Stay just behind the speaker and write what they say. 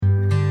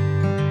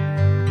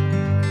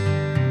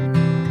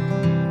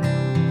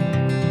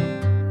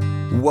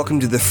welcome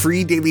to the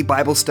free daily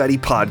Bible study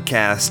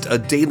podcast, a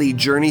daily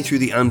journey through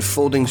the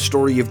unfolding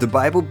story of the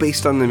Bible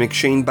based on the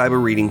M'Cheyne Bible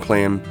reading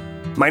plan.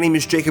 My name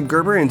is Jacob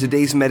Gerber, and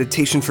today's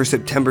meditation for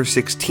September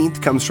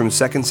 16th comes from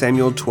 2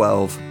 Samuel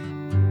 12.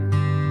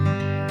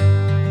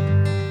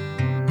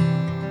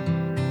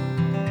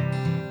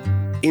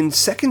 In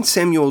 2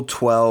 Samuel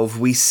 12,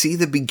 we see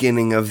the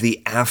beginning of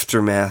the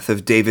aftermath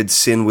of David's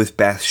sin with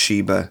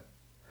Bathsheba.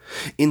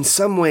 In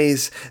some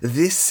ways,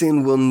 this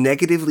sin will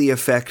negatively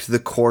affect the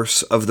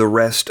course of the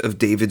rest of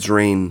David's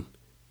reign.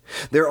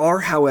 There are,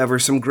 however,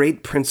 some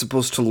great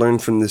principles to learn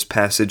from this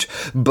passage,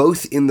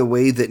 both in the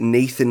way that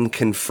Nathan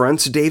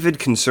confronts David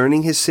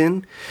concerning his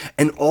sin,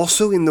 and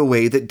also in the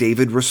way that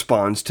David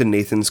responds to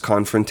Nathan's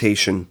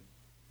confrontation.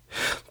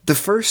 The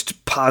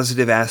first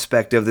positive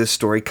aspect of this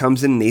story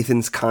comes in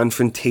Nathan's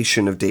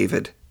confrontation of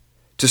David.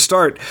 To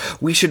start,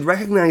 we should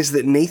recognize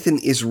that Nathan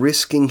is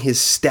risking his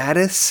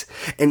status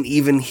and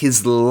even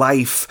his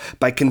life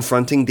by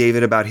confronting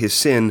David about his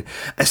sin,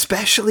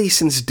 especially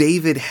since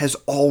David has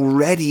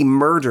already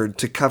murdered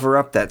to cover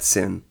up that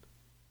sin.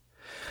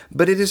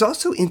 But it is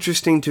also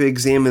interesting to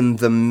examine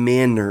the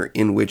manner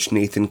in which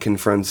Nathan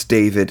confronts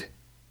David.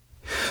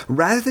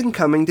 Rather than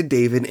coming to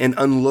David and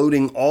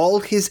unloading all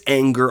his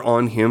anger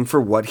on him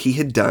for what he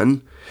had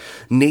done,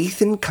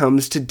 Nathan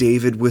comes to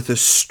David with a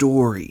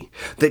story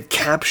that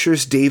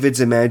captures David's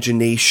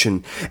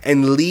imagination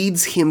and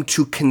leads him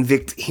to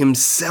convict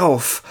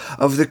himself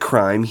of the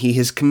crime he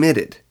has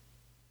committed.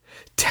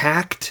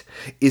 Tact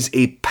is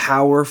a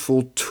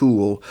powerful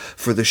tool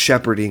for the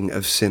shepherding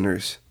of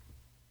sinners.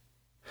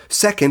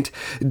 Second,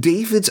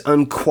 David's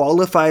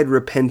unqualified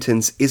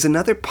repentance is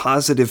another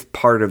positive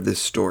part of this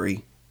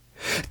story.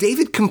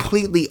 David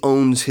completely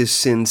owns his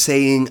sin,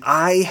 saying,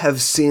 "I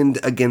have sinned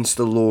against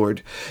the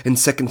Lord," in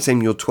 2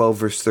 Samuel 12,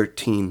 verse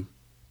 13.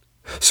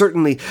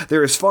 Certainly,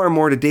 there is far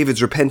more to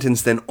David's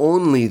repentance than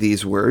only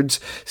these words.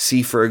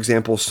 See, for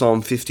example,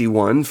 Psalm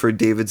 51 for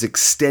David's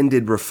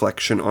extended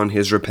reflection on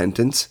his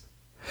repentance.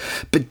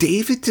 But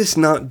David does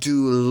not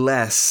do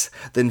less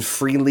than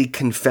freely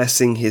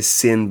confessing his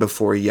sin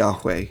before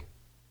Yahweh.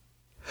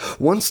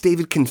 Once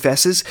David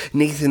confesses,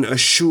 Nathan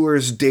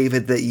assures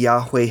David that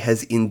Yahweh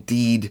has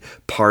indeed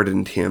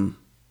pardoned him.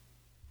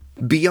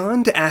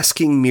 Beyond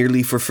asking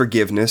merely for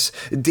forgiveness,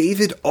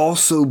 David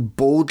also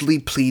boldly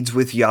pleads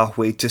with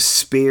Yahweh to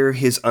spare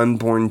his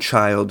unborn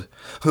child,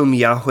 whom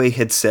Yahweh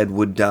had said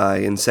would die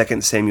in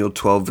 2 Samuel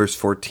 12, verse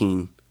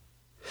 14.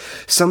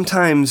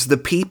 Sometimes the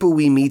people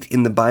we meet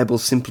in the Bible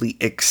simply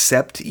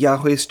accept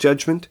Yahweh's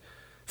judgment.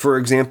 For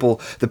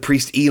example, the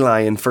priest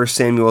Eli in 1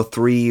 Samuel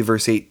 3,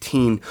 verse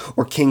 18,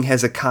 or King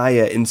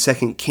Hezekiah in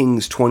 2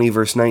 Kings 20,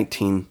 verse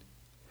 19.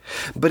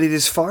 But it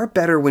is far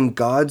better when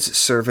God's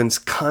servants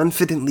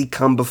confidently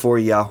come before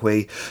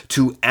Yahweh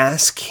to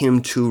ask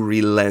him to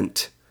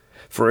relent.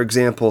 For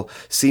example,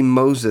 see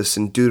Moses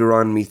in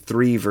Deuteronomy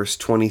 3, verse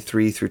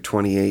 23 through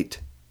 28.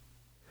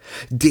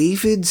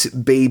 David's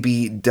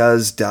baby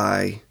does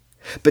die,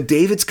 but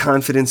David's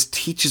confidence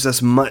teaches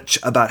us much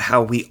about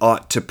how we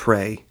ought to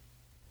pray.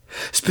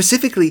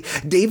 Specifically,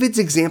 David's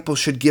example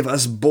should give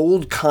us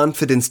bold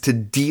confidence to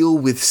deal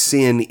with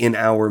sin in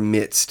our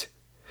midst.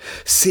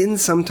 Sin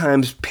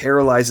sometimes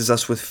paralyzes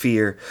us with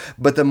fear,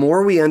 but the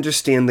more we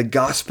understand the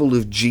gospel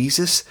of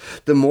Jesus,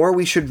 the more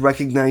we should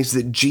recognize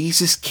that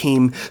Jesus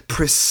came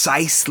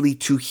precisely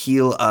to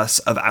heal us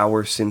of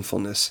our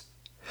sinfulness.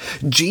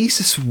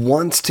 Jesus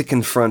wants to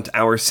confront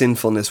our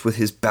sinfulness with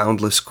his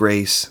boundless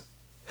grace.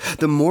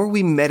 The more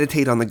we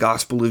meditate on the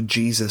gospel of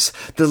Jesus,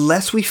 the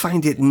less we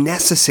find it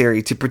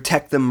necessary to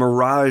protect the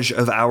mirage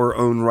of our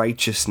own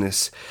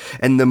righteousness,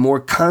 and the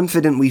more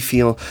confident we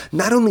feel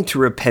not only to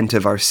repent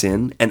of our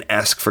sin and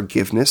ask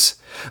forgiveness,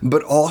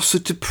 but also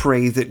to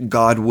pray that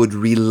God would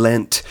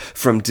relent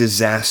from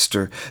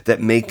disaster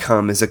that may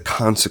come as a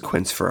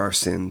consequence for our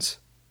sins.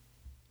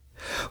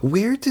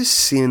 Where does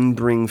sin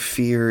bring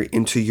fear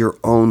into your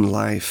own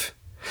life?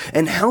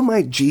 And how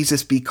might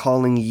Jesus be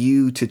calling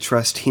you to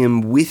trust him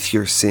with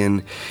your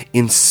sin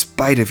in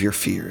spite of your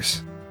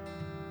fears?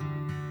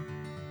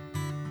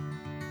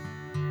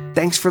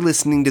 Thanks for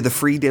listening to the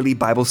free daily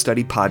Bible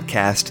study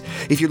podcast.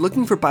 If you're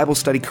looking for Bible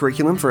study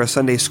curriculum for a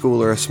Sunday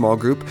school or a small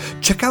group,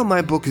 check out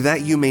my book,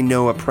 That You May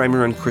Know, A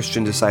Primer on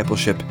Christian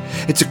Discipleship.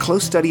 It's a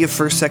close study of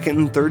 1st, 2nd,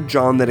 and 3rd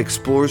John that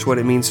explores what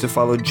it means to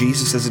follow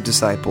Jesus as a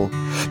disciple.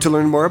 To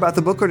learn more about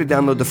the book or to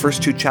download the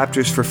first 2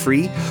 chapters for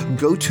free,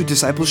 go to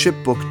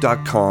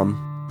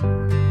discipleshipbook.com.